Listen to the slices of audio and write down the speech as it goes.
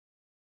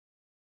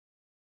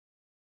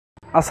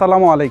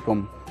আসসালামু আলাইকুম।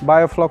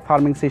 Biofloc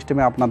farming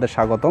সিস্টেমে আপনাদের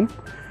স্বাগতম।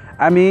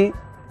 আমি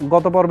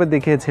গত পর্বে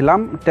দেখিয়েছিলাম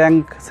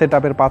ট্যাঙ্ক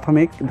সেটআপের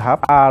প্রাথমিক ধাপ,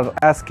 আর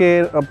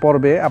আজকের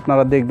পর্বে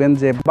আপনারা দেখবেন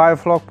যে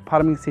বায়োফ্লক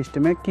ফার্মিং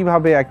সিস্টেমে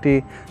কিভাবে একটি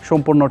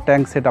সম্পূর্ণ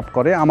ট্যাঙ্ক সেটআপ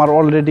করে। আমার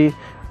অলরেডি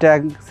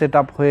ট্যাঙ্ক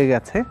সেটআপ হয়ে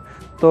গেছে।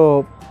 তো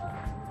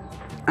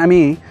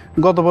আমি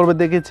গত পর্বে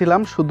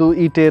দেখেছিলাম শুধু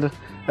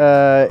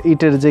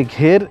ইটের যে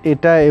ঘের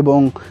এটা এবং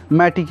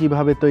মাটি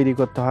কিভাবে তৈরি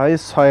করতে হয়,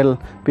 সয়েল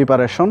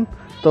প্রিপারেশন।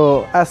 তো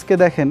আজকে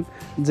দেখেন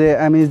যে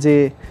আমি যে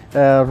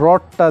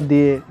রডটা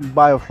দিয়ে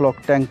বায়োফ্লক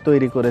ট্যাঙ্ক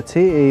তৈরি করেছি,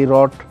 এই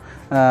রড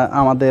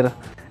আমাদের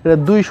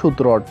 2 সুত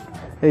রড,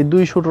 এই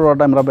 2 সুত রড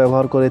আমরা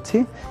ব্যবহার করেছি।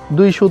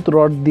 2 সুত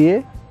রড দিয়ে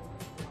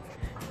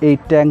এই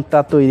ট্যাঙ্কটা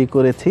তৈরি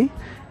করেছি।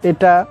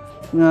 এটা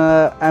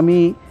আমি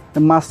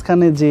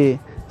মাঝখানে যে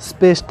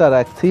স্পেসটা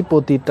রাখছি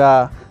প্রতিটা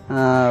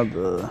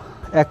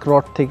এক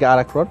রড থেকে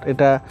আরেক রড,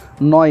 এটা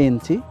 9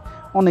 ইঞ্চি,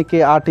 অনেকে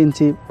 8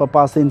 ইঞ্চি বা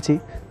 5 ইঞ্চি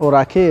ও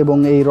রাখে। এবং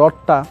এই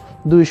রডটা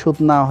 2 সুত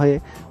না হয়ে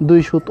 2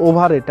 সুত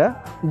ওভার, এটা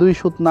 2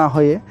 সুত না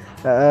হয়ে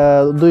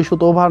 2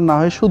 সুত ওভার না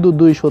হয়ে শুধু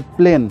 2 সুত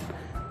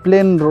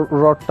প্লেন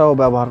রডটাও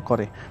ব্যবহার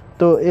করে।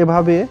 তো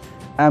এভাবে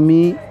আমি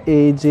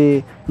এই যে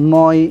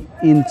 9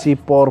 ইঞ্চি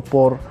পর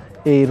পর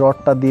এই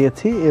রডটা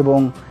দিয়েছি এবং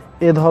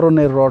এ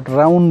ধরনের রড,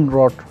 রাউন্ড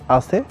রড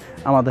আছে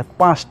আমাদের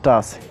 5টা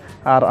আছে।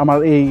 আর আমার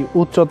এই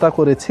উচ্চতা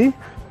করেছি,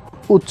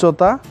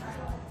 উচ্চতা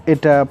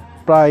এটা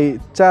প্রায়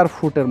 4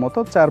 ফুটের মতো,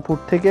 4 ফুট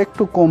থেকে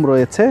একটু কম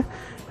রয়েছে,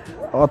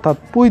 অর্থাৎ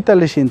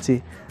 45 ইঞ্চি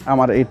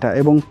আমার এটা।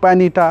 এবং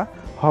পানিটা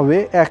হবে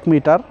 1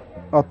 মিটার,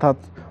 অর্থাৎ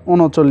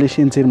 39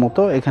 ইঞ্চির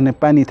মতো এখানে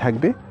পানি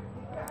থাকবে।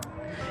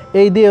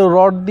 এই দিয়ে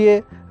রড দিয়ে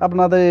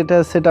আপনাদের এটা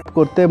সেট আপ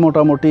করতে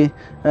মোটামুটি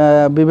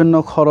বিভিন্ন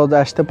খরচ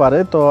আসতে পারে।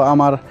 তো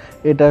আমার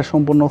এটা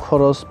সম্পূর্ণ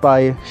খরচ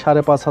প্রায়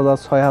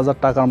 5,500-6,000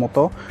 টাকার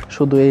মতো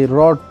শুধু এই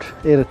রড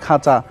এর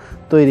খাঁচা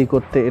তৈরি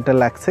করতে এটা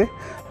লাগছে।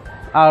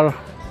 আর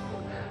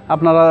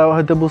আপনারা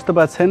হয়তো বুঝতে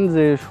পারছেন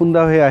যে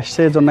সন্ধ্যা হয়ে আসছে,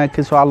 এজন্য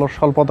কিছু আলোর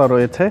স্বল্পতা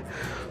রয়েছে।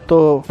 তো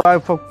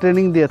বায়োফ্লক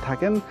ট্রেনিং দিয়ে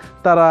থাকেন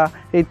তারা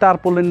এই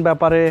টারপুলিন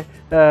ব্যাপারে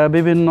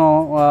বিভিন্ন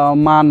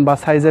মান বা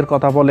সাইজের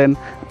কথা বলেন,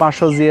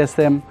 500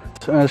 জিএসএম,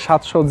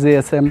 700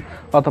 জিএসএম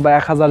অথবা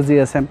 1000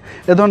 জিএসএম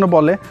এ ধরনের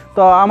বলে।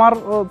 তো আমার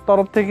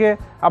তরফ থেকে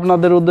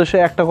আপনাদের উদ্দেশ্যে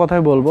একটা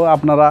কথাই বলবো,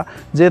 আপনারা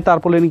যে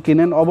টারপুলিন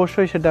কিনেন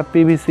অবশ্যই সেটা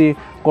পিভিসি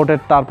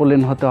কোটেড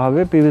টারপুলিন হতে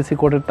হবে, পিভিসি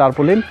কোটেড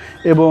টারপুলিন।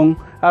 এবং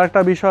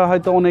আরেকটা বিষয়,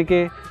 হয়তো অনেকে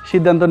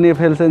সিদ্ধান্ত নিয়ে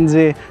ফেলছেন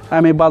যে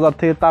আমি বাজার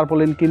থেকে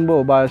টারপুলিন কিনবো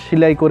বা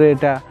সেলাই করে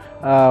এটা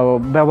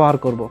ব্যবহার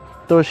করব।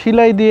 তো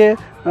সেলাই দিয়ে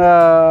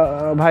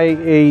ভাই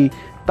এই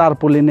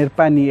টারপুলিনের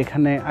পানি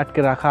এখানে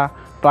আটকে রাখা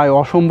প্রায়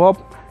অসম্ভব।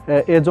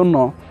 এজন্য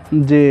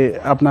যে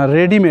আপনার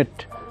রেডিমেড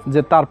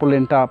যে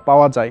টারপুলিনটা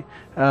পাওয়া যায়,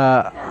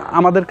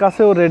 আমাদের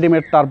কাছেও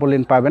রেডিমেড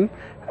টারপুলিন পাবেন।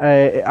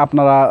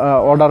 আপনারা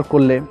অর্ডার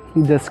করলে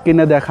যে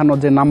স্ক্রিনে দেখানো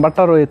যে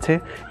নাম্বারটা রয়েছে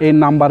এই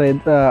নাম্বারে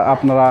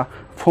আপনারা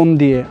ফোন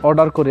দিয়ে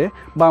অর্ডার করে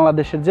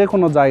বাংলাদেশের যে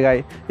কোনো জায়গায়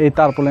এই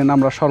টারপুলিন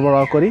আমরা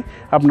সরবরাহ করি,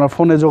 আপনারা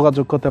ফোনে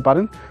যোগাযোগ করতে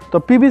পারেন। তো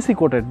পিভিসি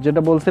কোটেড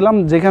যেটা বলছিলাম,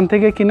 যেখান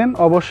থেকে কিনেন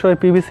অবশ্যই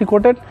পিভিসি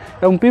কোটেড,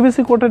 এবং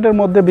পিভিসি কোটেডের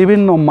মধ্যে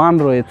বিভিন্ন মান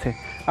রয়েছে।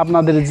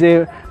 আপনাদের যে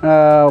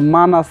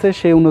মান আছে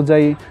সেই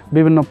অনুযায়ী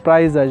বিভিন্ন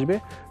প্রাইস আসবে।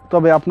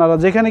 তবে আপনারা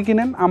যেখানে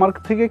কিনেন, আমার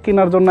থেকে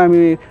কেনার জন্য আমি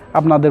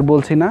আপনাদের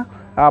বলছি না,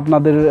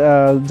 আপনাদের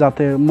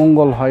যাতে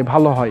মঙ্গল হয়,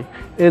 ভালো হয়,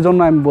 এজন্য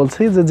আমি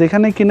বলছি যে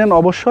যেখানে কিনেন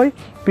অবশ্যই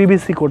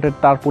পিভিসি কোটেড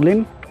টারপুলিন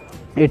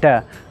এটা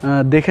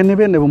দেখে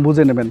নেবেন এবং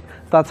বুঝে নেবেন।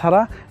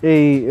 তাছাড়া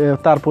এই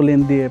টারপুলিন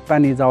দিয়ে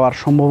পানি যাওয়ার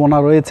সম্ভাবনা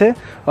রয়েছে,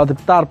 অর্থাৎ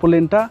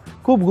টারপুলিনটা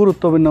খুব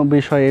গুরুত্বপূর্ণ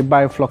বিষয় এই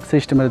বায়োফ্লক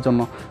সিস্টেমের জন্য।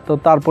 তো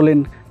টারপুলিন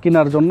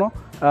কেনার জন্য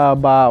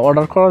বা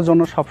অর্ডার করার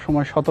জন্য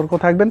সবসময় সতর্ক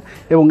থাকবেন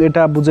এবং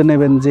এটা বুঝে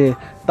নেবেন যে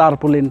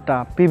টারপুলিনটা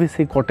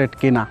পিভিসি কোটেড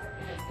কিনা।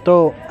 তো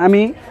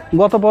আমি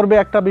গত পর্বে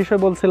একটা বিষয়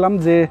বলছিলাম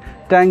যে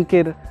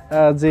ট্যাঙ্কের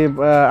যে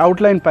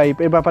আউটলাইন পাইপ,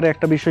 এ ব্যাপারে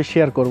একটা বিষয়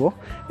শেয়ার করব।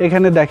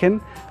 এখানে দেখেন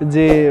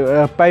যে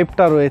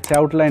পাইপটা রয়েছে,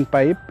 আউটলাইন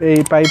পাইপ। এই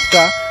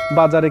পাইপটা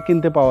বাজারে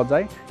কিনতে পাওয়া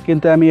যায়,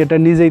 কিন্তু আমি এটা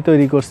নিজেই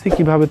তৈরি করছি।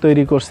 কিভাবে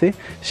তৈরি করছি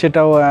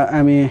সেটাও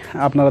আমি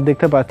আপনারা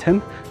দেখতে পাচ্ছেন,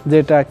 যে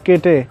এটা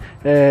কেটে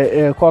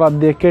করাত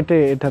দিয়ে কেটে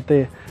এটাতে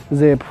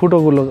যে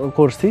ফুটোগুলো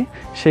করছি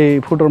সেই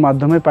ফুটোর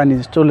মাধ্যমে পানি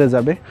চলে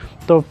যাবে।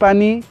 তো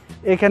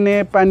এখানে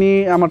পানি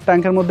আমার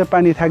ট্যাঙ্কের মধ্যে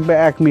পানি থাকবে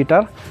 1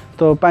 মিটার।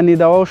 তো পানি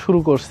দেওয়াও শুরু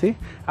করছি।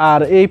 আর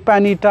এই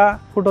পানিটা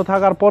ফুটো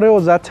থাকার পরেও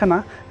যাচ্ছে না,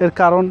 এর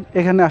কারণ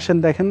এখানে আসেন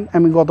দেখেন,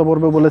 আমি গত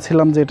পর্বে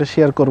বলেছিলাম যে এটা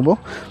শেয়ার করব।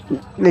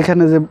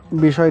 এখানে যে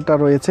বিষয়টা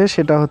রয়েছে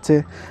সেটা হচ্ছে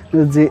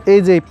যে এই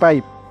যে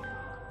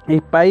এই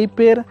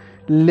পাইপের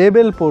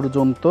লেভেল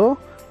পর্যন্ত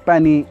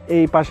পানি,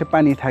 এই পাশে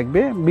পানি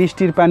থাকবে।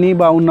 বৃষ্টির পানি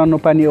বা অন্যান্য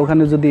পানি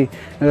ওখানে যদি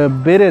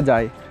বেড়ে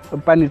যায়,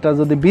 পানিটা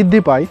যদি বৃদ্ধি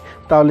পায়,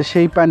 তাহলে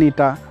সেই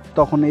পানিটা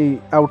তখন এই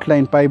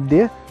আউটলাইন পাইপ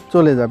দিয়ে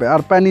চলে যাবে।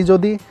 আর পানি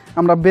যদি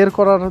আমরা বের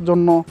করার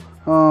জন্য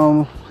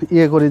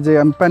করি যে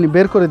আমি পানি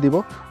বের করে দিব,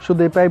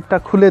 শুধু এই পাইপটা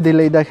খুলে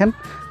দিলেই দেখেন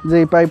যে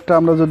এই পাইপটা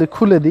আমরা যদি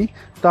খুলে দিই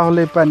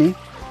তাহলে পানি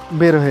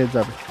বের হয়ে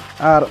যাবে।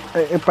 আর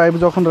এই পাইপ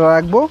যখন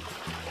রাখবো,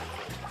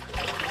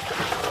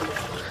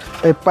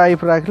 এই পাইপ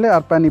রাখলে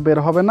আর পানি বের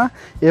হবে না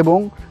এবং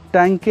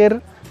ট্যাঙ্কের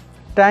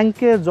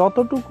ট্যাঙ্কে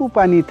যতটুকু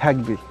পানি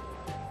থাকবে,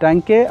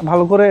 ট্যাঙ্কে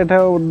ভালো করে এটা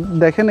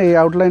দেখেন, এই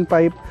আউটলাইন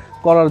পাইপ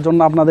করার জন্য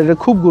আপনাদের এটা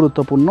খুব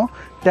গুরুত্বপূর্ণ।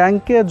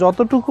 ট্যাঙ্কে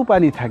যতটুকু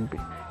পানি থাকবে,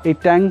 এই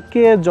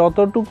ট্যাঙ্কে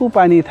যতটুকু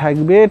পানি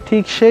থাকবে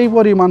ঠিক সেই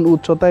পরিমাণ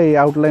উচ্চতা এই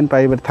আউটলাইন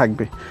পাইপের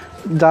থাকবে,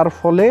 যার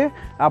ফলে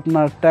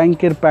আপনার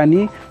ট্যাঙ্কের পানি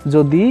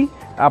যদি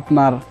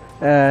আপনার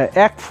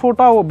 1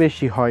 ফোঁটাও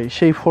বেশি হয়,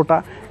 সেই ফোঁটা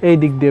এই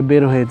দিক দিয়ে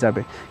বের হয়ে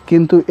যাবে।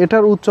 কিন্তু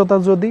এটার উচ্চতা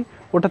যদি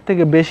ওটার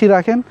থেকে বেশি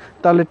রাখেন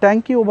তাহলে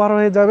ট্যাঙ্কি ওভার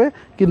হয়ে যাবে,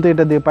 কিন্তু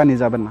এটা দিয়ে পানি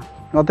যাবে না।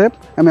 অতএব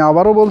আমি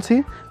আবারও বলছি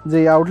যে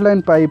এই আউটলাইন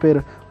পাইপের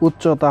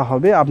উচ্চতা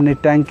হবে, আপনি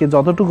ট্যাঙ্কে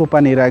যতটুকু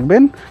পানি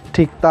রাখবেন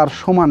ঠিক তার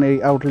সমান এই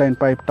আউটলাইন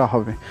পাইপটা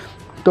হবে।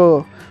 তো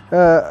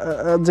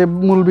যে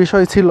মূল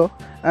বিষয় ছিল,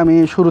 আমি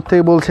শুরু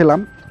থেকে বলছিলাম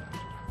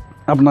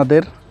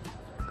আপনাদের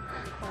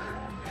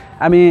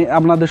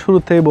শুরু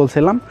থেকে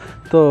বলছিলাম,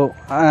 তো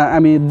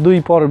আমি 2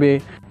 পর্বে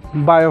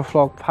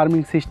বায়োফ্লক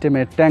ফার্মিং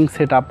সিস্টেমের ট্যাঙ্ক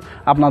সেটআপ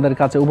আপনাদের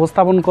কাছে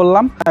উপস্থাপন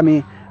করলাম। আমি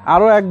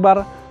আরও একবার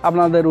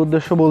আপনাদের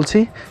উদ্দেশ্য বলছি,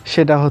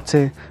 সেটা হচ্ছে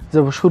যে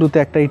শুরুতে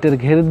একটা ইটের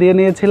ঘের দিয়ে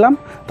নিয়েছিলাম,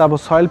 তারপর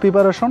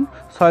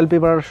সয়েল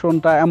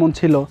প্রিপারেশনটা এমন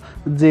ছিল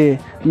যে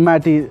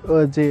মাটি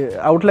যে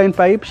আউটলাইন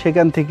পাইপ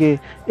সেখান থেকে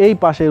এই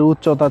পাশের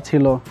উচ্চতা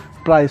ছিল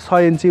প্রায়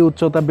 6 ইঞ্চি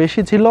উচ্চতা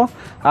বেশি ছিল।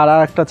 আর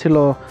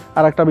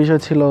একটা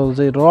বিষয় ছিল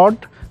যে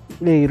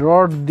এই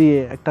রড দিয়ে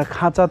একটা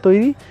খাঁচা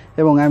তৈরি,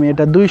 এবং আমি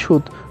এটা 2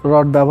 সুত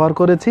রড ব্যবহার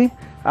করেছি।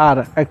 আর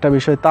একটা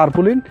বিষয়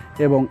তারপুলিন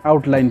এবং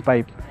আউটলাইন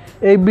পাইপ,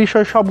 এই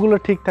বিষয় সবগুলো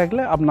ঠিক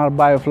থাকলে আপনার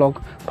বায়োফ্লক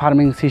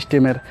ফার্মিং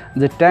সিস্টেমের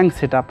যে ট্যাঙ্ক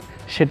সেটআপ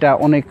সেটা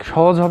অনেক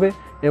সহজ হবে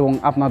এবং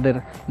আপনাদের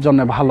জন্য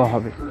ভালো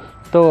হবে।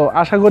 তো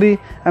আশা করি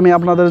আমি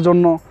আপনাদের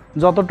জন্য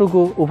যতটুকু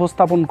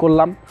উপস্থাপন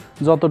করলাম,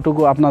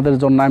 যতটুকু আপনাদের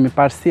জন্য আমি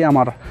পারছি,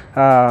 আমার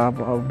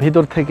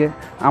ভিতর থেকে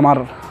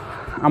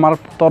আমার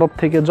তরফ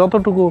থেকে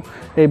যতটুকু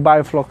এই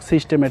বায়োফ্লক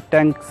সিস্টেমের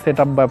ট্যাঙ্ক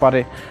সেটআপ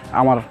ব্যাপারে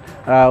আমার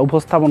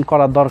উপস্থাপন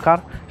করার দরকার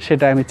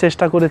সেটা আমি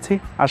চেষ্টা করেছি।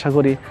 আশা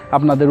করি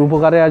আপনাদের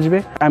উপকারে আসবে।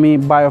 আমি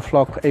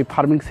বায়োফ্লক এই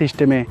ফার্মিং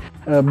সিস্টেমে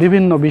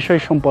বিভিন্ন বিষয়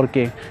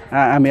সম্পর্কে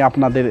আমি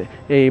আপনাদের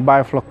এই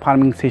বায়োফ্লক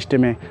ফার্মিং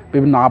সিস্টেমে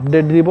বিভিন্ন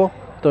আপডেট দিব।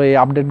 তো এই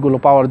আপডেটগুলো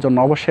পাওয়ার জন্য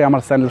অবশ্যই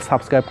আমার চ্যানেল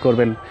সাবস্ক্রাইব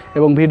করবেন,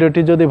 এবং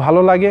ভিডিওটি যদি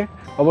ভালো লাগে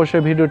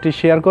অবশ্যই ভিডিওটি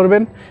শেয়ার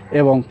করবেন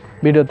এবং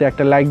ভিডিওতে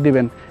একটা লাইক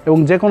দিবেন। এবং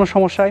যে কোনো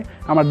সমস্যায়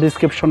আমার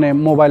ডেসক্রিপশনে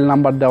মোবাইল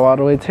নাম্বার দেওয়া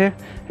রয়েছে,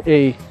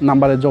 এই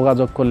নাম্বারে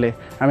যোগাযোগ করলে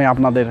আমি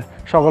আপনাদের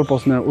সকল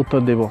প্রশ্নের উত্তর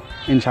দেব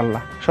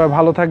ইনশাল্লাহ। সবাই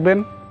ভালো থাকবেন,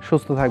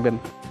 সুস্থ থাকবেন।